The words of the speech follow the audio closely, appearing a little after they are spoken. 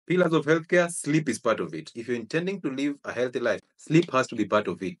Pillars of healthcare, sleep is part of it. If you're intending to live a healthy life, sleep has to be part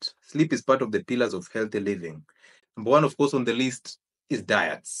of it. Sleep is part of the pillars of healthy living. Number one, of course, on the list is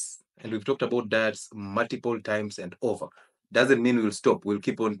diets. And we've talked about diets multiple times and over. Doesn't mean we'll stop. We'll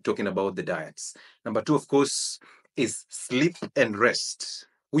keep on talking about the diets. Number two, of course, is sleep and rest,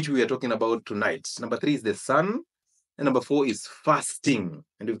 which we are talking about tonight. Number three is the sun. And number four is fasting.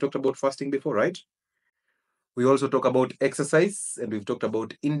 And we've talked about fasting before, right? We also talk about exercise, and we've talked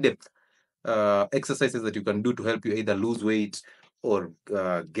about in-depth exercises that you can do to help you either lose weight or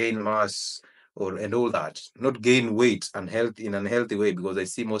gain mass or and all that. Not gain weight and health in an unhealthy way, because I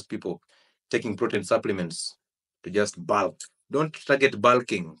see most people taking protein supplements to just bulk. Don't target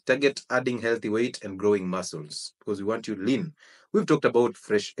bulking. Target adding healthy weight and growing muscles, because we want you lean. We've talked about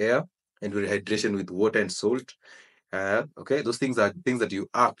fresh air and rehydration with water and salt. Okay, those things are things that you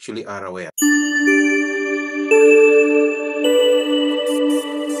actually are aware.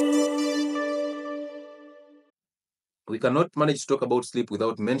 We cannot manage to talk about sleep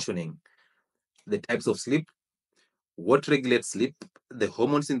without mentioning the types of sleep, what regulates sleep, the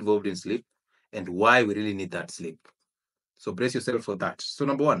hormones involved in sleep, and why we really need that sleep. So brace yourself for that. So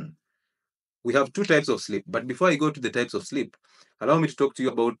number one, we have two types of sleep. But before I go to the types of sleep, allow me to talk to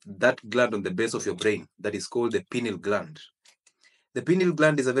you about that gland on the base of your brain that is called the pineal gland. The pineal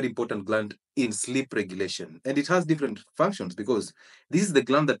gland is a very important gland in sleep regulation, and it has different functions because this is the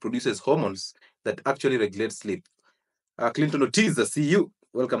gland that produces hormones that actually regulate sleep. Clinton Ortiz, I see you.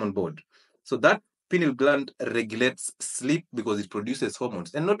 Welcome on board. So that pineal gland regulates sleep because it produces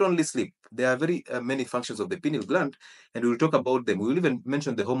hormones, and not only sleep. There are very many functions of the pineal gland, and we'll talk about them. We will even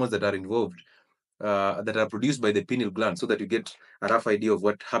mention the hormones that are involved, that are produced by the pineal gland, so that you get a rough idea of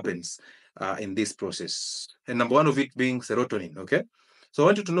what happens in this process. And number one of it being serotonin. Okay, so I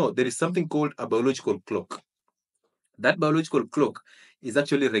want you to know there is something called a biological clock. That biological clock is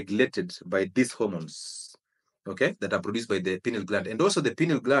actually regulated by these hormones, okay, that are produced by the pineal gland. And also the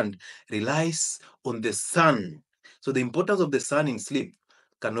pineal gland relies on the sun. So the importance of the sun in sleep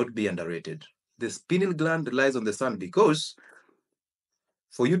cannot be underrated. The pineal gland relies on the sun because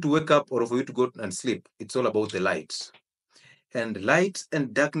for you to wake up or for you to go and sleep, it's all about the light. And light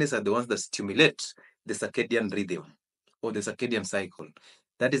and darkness are the ones that stimulate the circadian rhythm or the circadian cycle.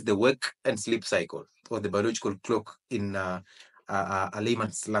 That is the wake and sleep cycle, or the biological clock in a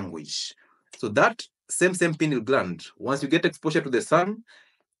layman's language. So that same pineal gland, once you get exposure to the sun,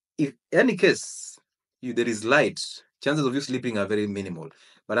 if any case there is light, chances of you sleeping are very minimal.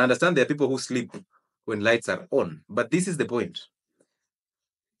 But I understand there are people who sleep when lights are on. But this is the point.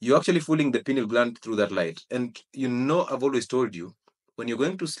 You're actually fooling the pineal gland through that light. And I've always told you, when you're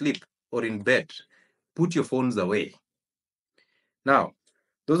going to sleep or in bed, put your phones away. Now,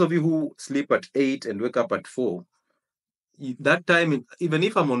 those of you who sleep at 8 and wake up at 4, that time, even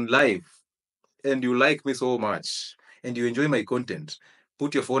if I'm on live and you like me so much and you enjoy my content,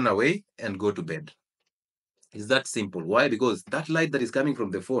 put your phone away and go to bed. It's that simple. Why? Because that light that is coming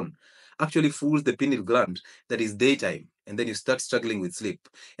from the phone actually fools the pineal gland that is daytime, and then you start struggling with sleep.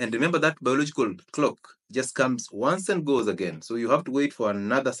 And remember, that biological clock just comes once and goes again. So you have to wait for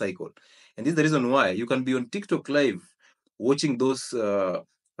another cycle. And this is the reason why you can be on TikTok live watching those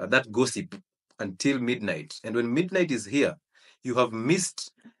that gossip until midnight. And when midnight is here, you have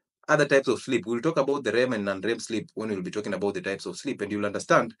missed other types of sleep. We'll talk about the REM and non-REM sleep when we'll be talking about the types of sleep, and you'll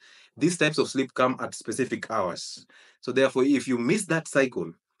understand these types of sleep come at specific hours. So therefore, if you miss that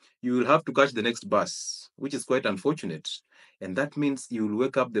cycle, you will have to catch the next bus, which is quite unfortunate. And that means you will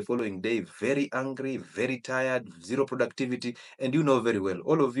wake up the following day very angry, very tired, zero productivity. And you know very well,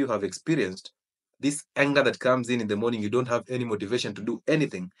 all of you have experienced this anger that comes in the morning. You don't have any motivation to do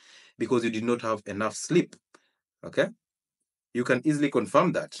anything because you did not have enough sleep. Okay? You can easily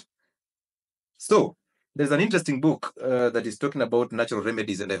confirm that. So, there's an interesting book that is talking about natural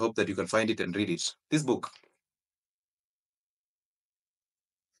remedies, and I hope that you can find it and read it. This book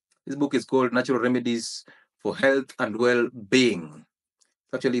is called Natural Remedies for Health and Well-Being.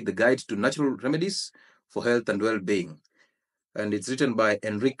 Actually, the Guide to Natural Remedies for Health and Well-Being. And it's written by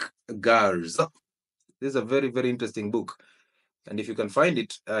Enrique Garza. This is a very, very interesting book. And if you can find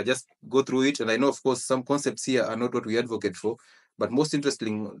it, just go through it. And I know, of course, some concepts here are not what we advocate for, but most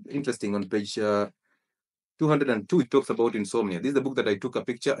interesting on page 202, it talks about insomnia. This is the book that I took a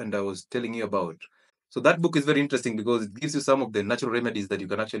picture and I was telling you about. So that book is very interesting because it gives you some of the natural remedies that you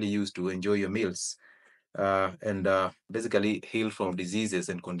can actually use to enjoy your meals and basically heal from diseases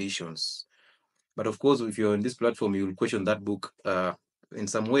and conditions. But of course, if you're on this platform, you will question that book in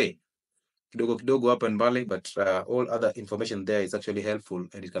some way. Kidogo up and valley, but all other information there is actually helpful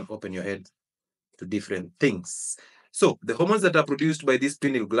and it can open your head to different things. So the hormones that are produced by this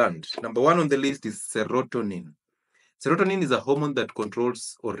pineal gland, number one on the list is serotonin. Serotonin is a hormone that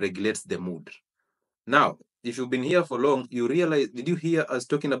controls or regulates the mood. Now, if you've been here for long, you realize, did you hear us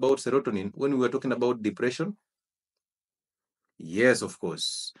talking about serotonin when we were talking about depression? Yes, of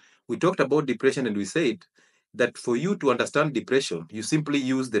course. We talked about depression and we said that for you to understand depression, you simply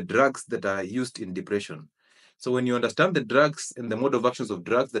use the drugs that are used in depression. So when you understand the drugs and the mode of actions of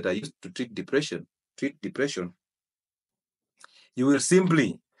drugs that are used to treat depression, you will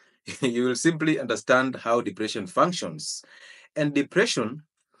simply you will simply understand how depression functions. And depression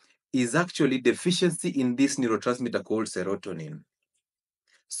is actually deficiency in this neurotransmitter called serotonin.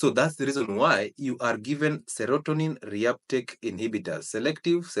 So that's the reason why you are given serotonin reuptake inhibitors,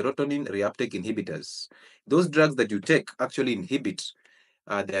 selective serotonin reuptake inhibitors. Those drugs that you take actually inhibit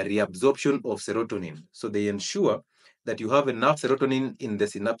the reabsorption of serotonin. So they ensure that you have enough serotonin in the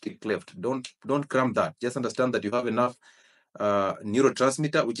synaptic cleft. Don't cram that. Just understand that you have enough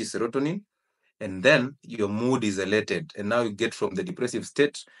neurotransmitter, which is serotonin, and then your mood is elated. And now you get from the depressive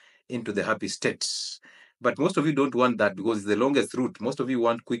state into the happy state. But most of you don't want that because it's the longest route. Most of you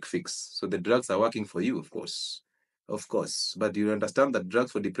want quick fix. So the drugs are working for you, of course. Of course. But you understand that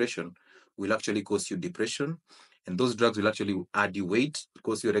drugs for depression will actually cause you depression. And those drugs will actually add you weight,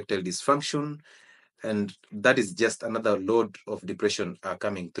 cause you erectile dysfunction. And that is just another load of depression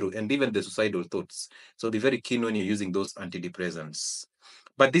coming through, and even the suicidal thoughts. So be very keen when you're using those antidepressants.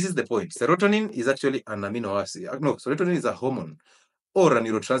 But this is the point. Serotonin is actually an amino acid. No, serotonin is a hormone or a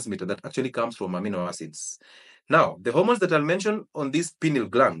neurotransmitter that actually comes from amino acids. Now, the hormones that I'll mention on this pineal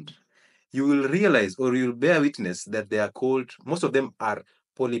gland, you will realize or you'll bear witness that they are called, most of them are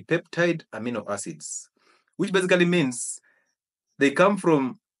polypeptide amino acids, which basically means they come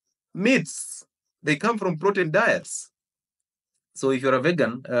from meats, they come from protein diets. So if you're a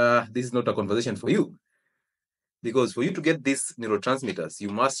vegan, this is not a conversation for you. Because for you to get these neurotransmitters, you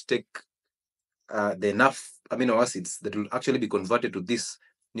must take the enough amino acids that will actually be converted to these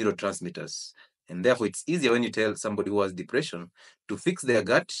neurotransmitters. And therefore, it's easier when you tell somebody who has depression to fix their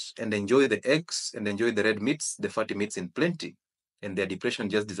gut and enjoy the eggs and enjoy the red meats, the fatty meats in plenty. And their depression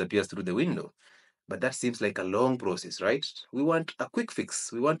just disappears through the window. But that seems like a long process, right? We want a quick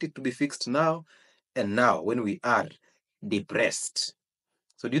fix. We want it to be fixed now and now when we are depressed.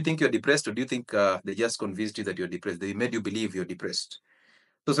 So do you think you're depressed, or do you think they just convinced you that you're depressed? They made you believe you're depressed.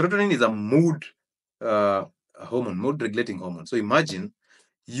 So serotonin is a mood hormone, mood regulating hormone. So imagine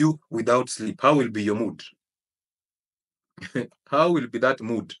you without sleep. How will be your mood? How will be that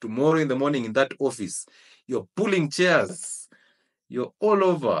mood? Tomorrow in the morning in that office, you're pulling chairs, you're all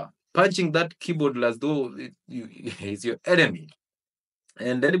over, punching that keyboard as though it's your enemy.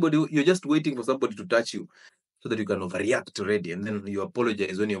 And anybody, you're just waiting for somebody to touch you so that you can overreact already. And then you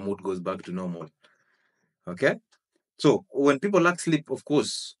apologize when your mood goes back to normal. Okay? So when people lack sleep, of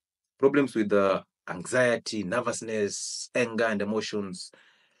course, problems with anxiety, nervousness, anger, and emotions,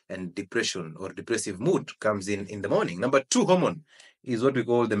 and depression or depressive mood comes in the morning. Number two hormone is what we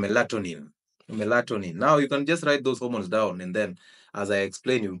call the melatonin. Melatonin. Now you can just write those hormones down, and then as I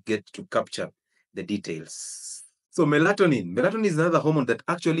explain, you get to capture the details. So melatonin is another hormone that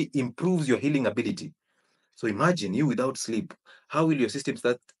actually improves your healing ability. So imagine you without sleep. How will your system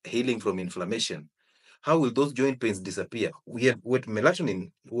start healing from inflammation? How will those joint pains disappear? With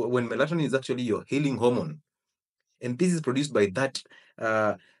melatonin, when melatonin is actually your healing hormone, and this is produced by that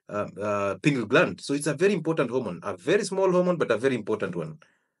pineal gland. So it's a very important hormone, a very small hormone, but a very important one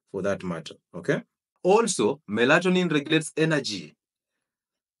for that matter. Okay. Also, melatonin regulates energy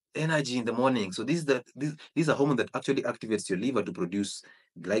in the morning. So this is a hormone that actually activates your liver to produce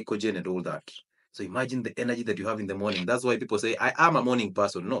glycogen and all that. So imagine the energy that you have in the morning. That's why people say, I am a morning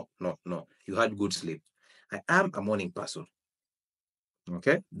person. No, no, no. You had good sleep. I am a morning person.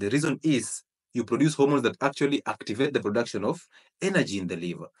 Okay. The reason is you produce hormones that actually activate the production of energy in the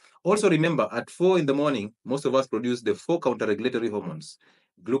liver. Also remember, at 4 in the morning, most of us produce the 4 counter-regulatory hormones: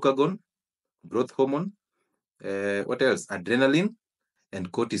 glucagon, growth hormone, what else? Adrenaline,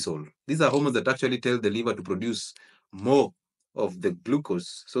 and cortisol. These are hormones that actually tell the liver to produce more of the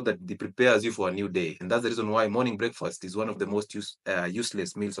glucose so that it prepares you for a new day. And that's the reason why morning breakfast is one of the most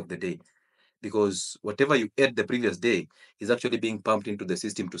useless meals of the day, because whatever you ate the previous day is actually being pumped into the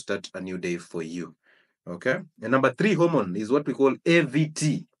system to start a new day for you. Okay. And number 3 hormone is what we call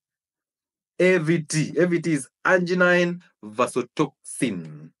AVT. AVT is arginine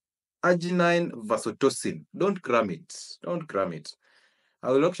vasotoxin. Arginine vasotoxin. Don't cram it. Don't cram it.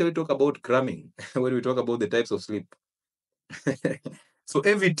 I will actually talk about cramming when we talk about the types of sleep. So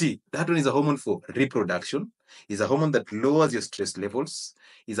AVT, that one is a hormone for reproduction, is a hormone that lowers your stress levels,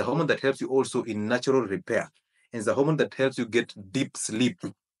 is a hormone that helps you also in natural repair. and it's a hormone that helps you get deep sleep.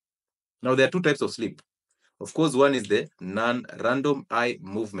 Now, there are two types of sleep. Of course, one is the non-random eye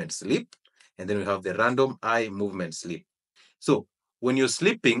movement sleep, and then we have the random eye movement sleep. So when you're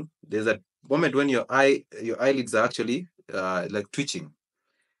sleeping, there's a moment when your eyelids are actually like twitching,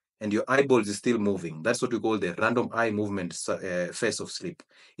 and your eyeballs is still moving. That's what we call the random eye movement phase of sleep.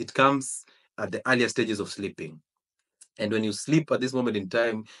 It comes at the earlier stages of sleeping. And when you sleep at this moment in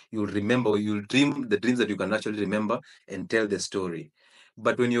time, you'll remember, you'll dream the dreams that you can actually remember and tell the story.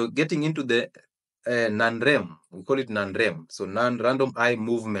 But when you're getting into the non-REM, we call it non-REM, so non-random eye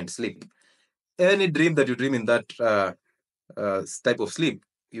movement sleep. Any dream that you dream in that type of sleep,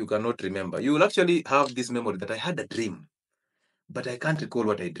 you cannot remember. You will actually have this memory that I had a dream, but I can't recall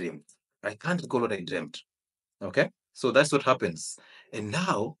what I dreamed. I can't recall what I dreamt. Okay? So that's what happens. And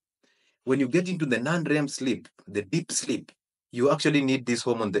now, when you get into the non-REM sleep, the deep sleep, you actually need this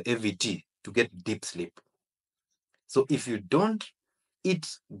hormone, the AVT, to get deep sleep. So if you don't eat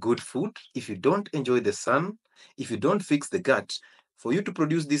good food, if you don't enjoy the sun, if you don't fix the gut, for you to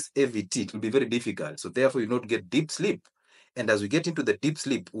produce this AVT, it will be very difficult. So therefore, you not get deep sleep. And as we get into the deep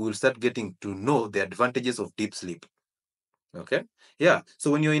sleep, we will start getting to know the advantages of deep sleep. Okay. Yeah. So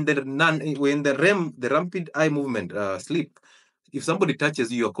when you're in the REM, the rapid eye movement sleep, if somebody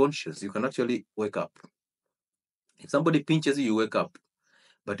touches you, you're conscious. You can actually wake up. If somebody pinches you, you wake up.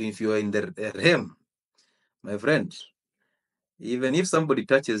 But if you are in the REM, my friend, even if somebody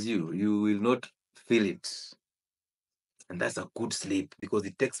touches you, you will not feel it. And that's a good sleep because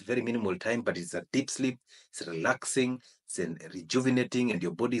it takes very minimal time, but it's a deep sleep. It's relaxing, it's rejuvenating, and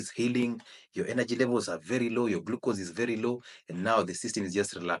your body is healing. Your energy levels are very low, your glucose is very low, and now the system is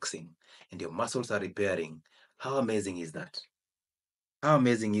just relaxing and your muscles are repairing. How amazing is that? How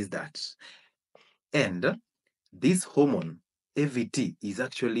amazing is that? And this hormone, AVT, is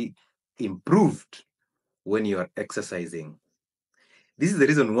actually improved when you are exercising. This is the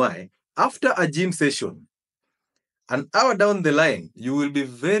reason why, after a gym session, an hour down the line, you will be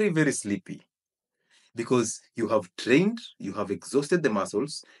very, very sleepy because you have trained, you have exhausted the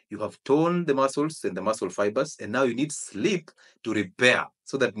muscles, you have torn the muscles and the muscle fibers, and now you need sleep to repair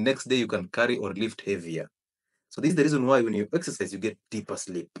so that next day you can carry or lift heavier. So this is the reason why when you exercise, you get deeper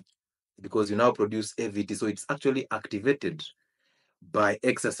sleep because you now produce AVT. So it's actually activated by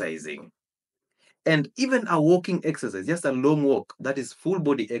exercising. And even a walking exercise, just a long walk, that is full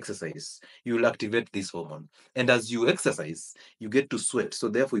body exercise, you will activate this hormone. And as you exercise, you get to sweat. So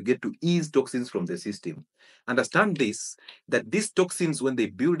therefore, you get to ease toxins from the system. Understand this, that these toxins, when they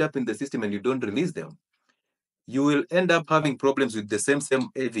build up in the system and you don't release them, you will end up having problems with the same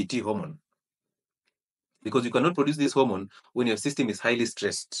AVT hormone. Because you cannot produce this hormone when your system is highly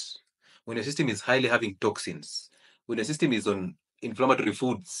stressed, when your system is highly having toxins, when your system is on inflammatory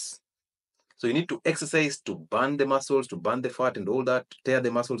foods. So you need to exercise to burn the muscles, to burn the fat and all that, tear the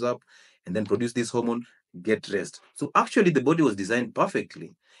muscles up, and then produce this hormone, get rest. So actually the body was designed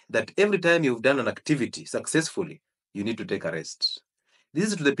perfectly that every time you've done an activity successfully, you need to take a rest. This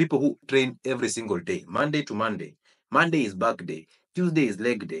is to the people who train every single day, Monday to Monday. Monday is back day, Tuesday is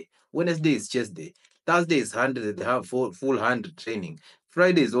leg day, Wednesday is chest day, Thursday is hand, they have full hand training.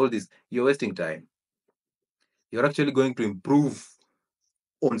 Friday is all this. You're wasting time. You're actually going to improve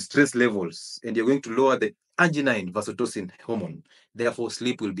on stress levels and you're going to lower the arginine vasotocin hormone. Therefore,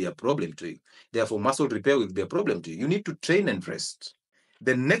 sleep will be a problem to you. Therefore, muscle repair will be a problem to you. You need to train and rest.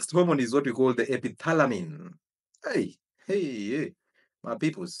 The next hormone is what we call the epithalamic. Hey, my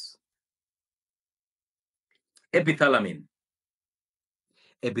peoples. Epithalamic.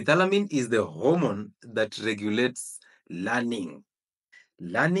 Epithalamic is the hormone that regulates learning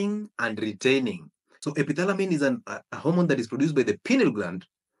and retaining. So epithalamic is a hormone that is produced by the pineal gland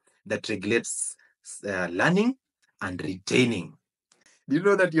that regulates learning and retaining. Do you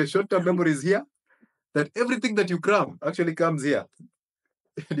know that your short-term memory is here? That everything that you cram actually comes here.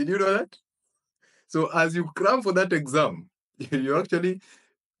 Did you know that? So as you cram for that exam, you're actually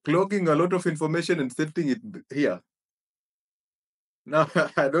clogging a lot of information and setting it here. Now,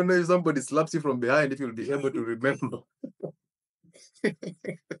 I don't know if somebody slaps you from behind if you'll be able to remember.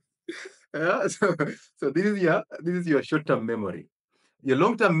 Yeah, so this is your short-term memory. Your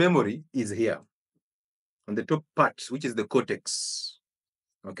long-term memory is here on the top part, which is the cortex.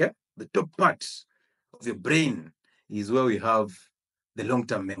 Okay, the top part of your brain is where we have the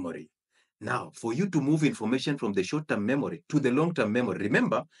long-term memory. Now, for you to move information from the short-term memory to the long-term memory,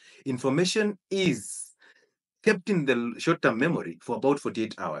 remember, information is kept in the short-term memory for about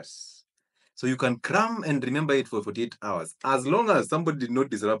 48 hours. So you can cram and remember it for 48 hours, as long as somebody did not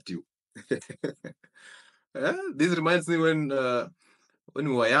disrupt you. Yeah, this reminds me when when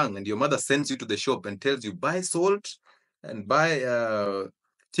we were young and your mother sends you to the shop and tells you buy salt and buy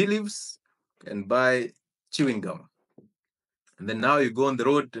tea leaves and buy chewing gum. And then now you go on the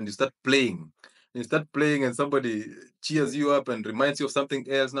road and you start playing. You start playing and somebody cheers you up and reminds you of something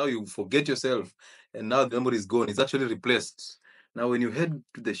else. Now you forget yourself and now the memory is gone. It's actually replaced. Now when you head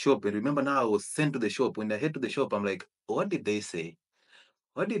to the shop, and remember now I was sent to the shop. When I head to the shop, I'm like, what did they say?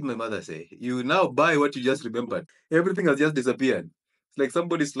 What did my mother say? You now buy what you just remembered. Everything has just disappeared. It's like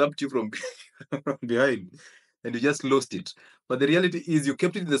somebody slapped you from behind and you just lost it. But the reality is you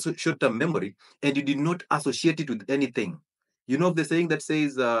kept it in the short-term memory and you did not associate it with anything. You know the saying that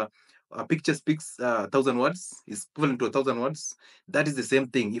says a picture speaks 1,000 words, is equivalent to 1,000 words. That is the same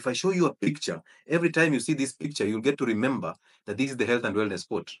thing. If I show you a picture, every time you see this picture, you'll get to remember that this is the health and wellness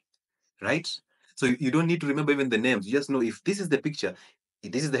spot, right? So you don't need to remember even the names. You just know if this is the picture,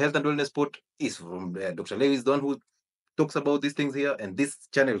 this is the health and wellness spot, is from Dr. Lewy is the one who talks about these things here, and this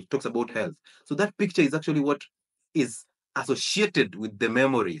channel talks about health. So that picture is actually what is associated with the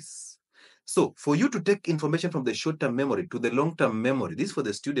memories. So for you to take information from the short-term memory to the long-term memory, this is for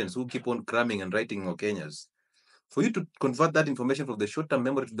the students who keep on cramming and writing Kenyas. For you to convert that information from the short-term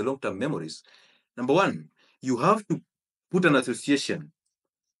memory to the long-term memories, number one, you have to put an association.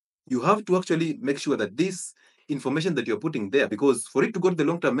 You have to actually make sure that this information that you're putting there, because for it to go to the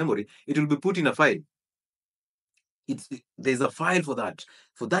long-term memory, it will be put in a file. There's a file for that.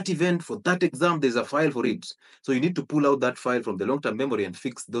 For that event, for that exam, there's a file for it. So you need to pull out that file from the long-term memory and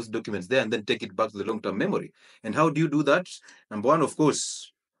fix those documents there and then take it back to the long-term memory. And how do you do that? Number one, of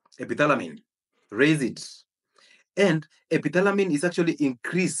course, epithalamine. Raise it. And epithalamine is actually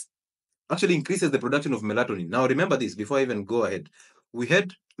increases the production of melatonin. Now remember this before I even go ahead. We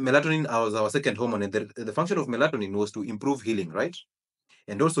had melatonin as our second hormone, and the function of melatonin was to improve healing, right?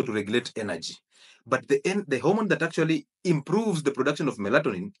 And also to regulate energy. But the hormone that actually improves the production of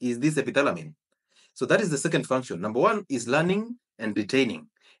melatonin is this epithalamine. So that is the second function. Number one is learning and retaining.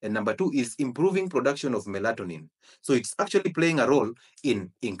 And number two is improving production of melatonin. So it's actually playing a role in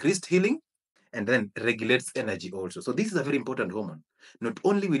increased healing and then regulates energy also. So this is a very important hormone. Not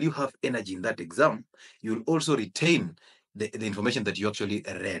only will you have energy in that exam, you'll also retain the information that you actually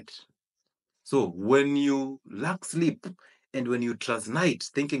read. So when you lack sleep and when you transnight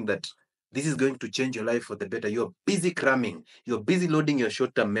thinking that this is going to change your life for the better, you're busy cramming, you're busy loading your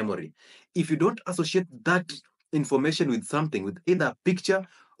short-term memory. If you don't associate that information with something, with either a picture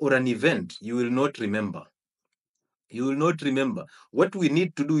or an event, you will not remember. You will not remember. What we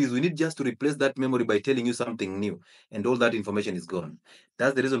need to do is we need just to replace that memory by telling you something new, and all that information is gone.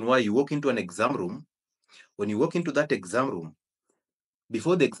 That's the reason why you walk into an exam room. When you walk into that exam room,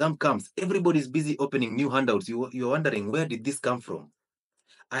 before the exam comes, everybody's busy opening new handouts. You're wondering, where did this come from?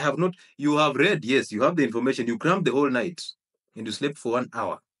 I have not, you have read, yes, you have the information, you crammed the whole night and you slept for 1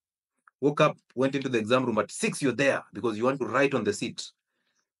 hour. Woke up, went into the exam room at 6, you're there because you want to write on the seat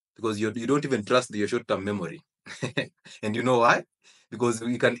because you don't even trust your short-term memory. And you know why? Because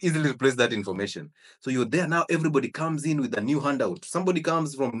you can easily replace that information. So you're there now, everybody comes in with a new handout. Somebody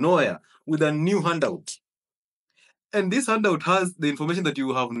comes from nowhere with a new handout. And this handout has the information that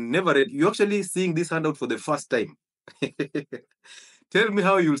you have never read. You're actually seeing this handout for the first time. Tell me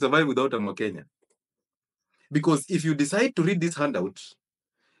how you'll survive without a Mwakenya. Because if you decide to read this handout,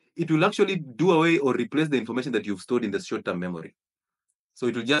 it will actually do away or replace the information that you've stored in the short-term memory. So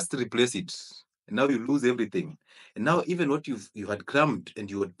it will just replace it. And now you lose everything. And now even what you had crammed and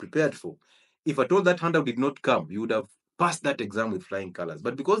you had prepared for, if at all that handout did not come, you would have passed that exam with flying colors.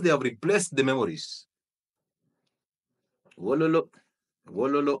 But because they have replaced the memories, wololo,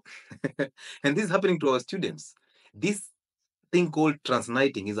 wololo. And this is happening to our students. This thing called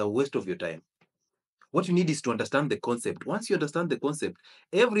transniting is a waste of your time. What you need is to understand the concept. Once you understand the concept,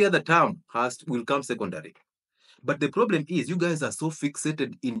 every other term will come secondary. But the problem is you guys are so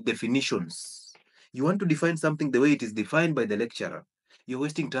fixated in definitions. You want to define something the way it is defined by the lecturer. You're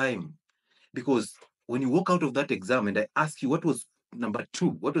wasting time. Because when you walk out of that exam and I ask you what was number 2,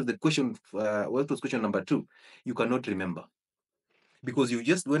 what was the question, what was question number 2, you cannot remember. Because you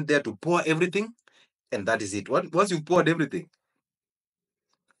just went there to pour everything and that is it. Once you poured everything,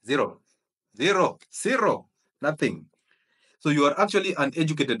 zero, nothing. So you are actually an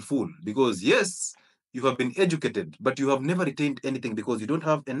educated fool because yes, you have been educated, but you have never retained anything because you don't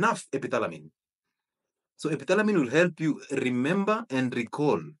have enough epithalamine. So epithalamine will help you remember and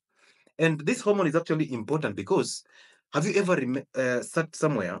recall. And this hormone is actually important because have you ever sat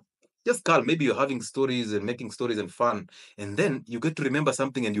somewhere, just calm, maybe you're having stories and making stories and fun, and then you get to remember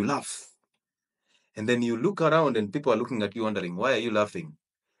something and you laugh. And then you look around and people are looking at you wondering, why are you laughing?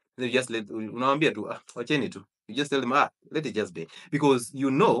 They just wacheni tu. You just tell them, let it just be. Because you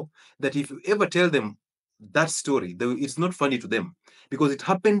know that if you ever tell them that story, it's not funny to them. Because it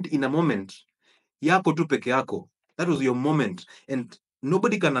happened in a moment. Yako tu peke yako. That was your moment. And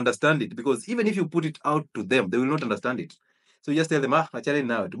nobody can understand it. Because even if you put it out to them, they will not understand it. So you just tell them, achane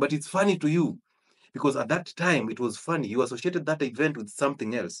now. But it's funny to you. Because at that time, it was funny. You associated that event with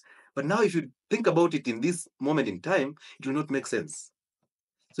something else. But now if you think about it in this moment in time, it will not make sense.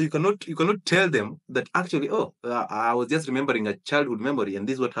 So you cannot tell them that actually, I was just remembering a childhood memory and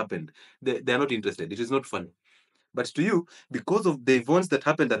this is what happened. They are not interested. It is not funny. But to you, because of the events that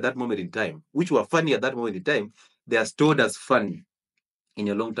happened at that moment in time, which were funny at that moment in time, they are stored as funny in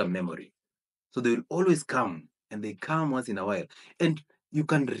your long-term memory. So they will always come, and they come once in a while. And you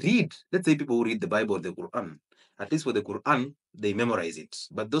can read, let's say people who read the Bible or the Quran, at least for the Quran, they memorize it.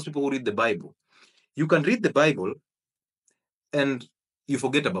 But those people who read the Bible, you can read the Bible and you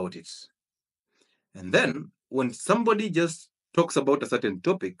forget about it. And then when somebody just talks about a certain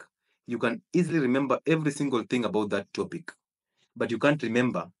topic, you can easily remember every single thing about that topic, but you can't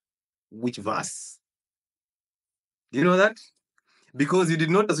remember which verse. Do you know that? Because you did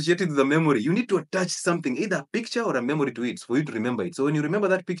not associate it with a memory. You need to attach something, either a picture or a memory to it for you to remember it. So when you remember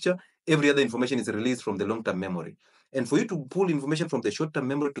that picture, every other information is released from the long-term memory. And for you to pull information from the short-term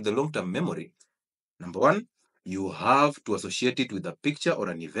memory to the long-term memory, number one, you have to associate it with a picture or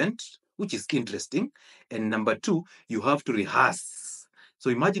an event, which is interesting. And number two, you have to rehearse. So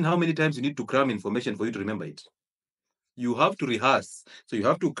imagine how many times you need to cram information for you to remember it. You have to rehearse. So you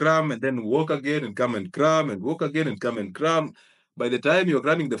have to cram and then walk again and come and cram and walk again and come and cram. By the time you're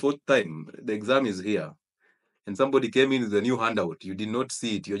cramming the fourth time, the exam is here. And somebody came in with a new handout. You did not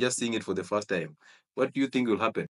see it. You're just seeing it for the first time. What do you think will happen?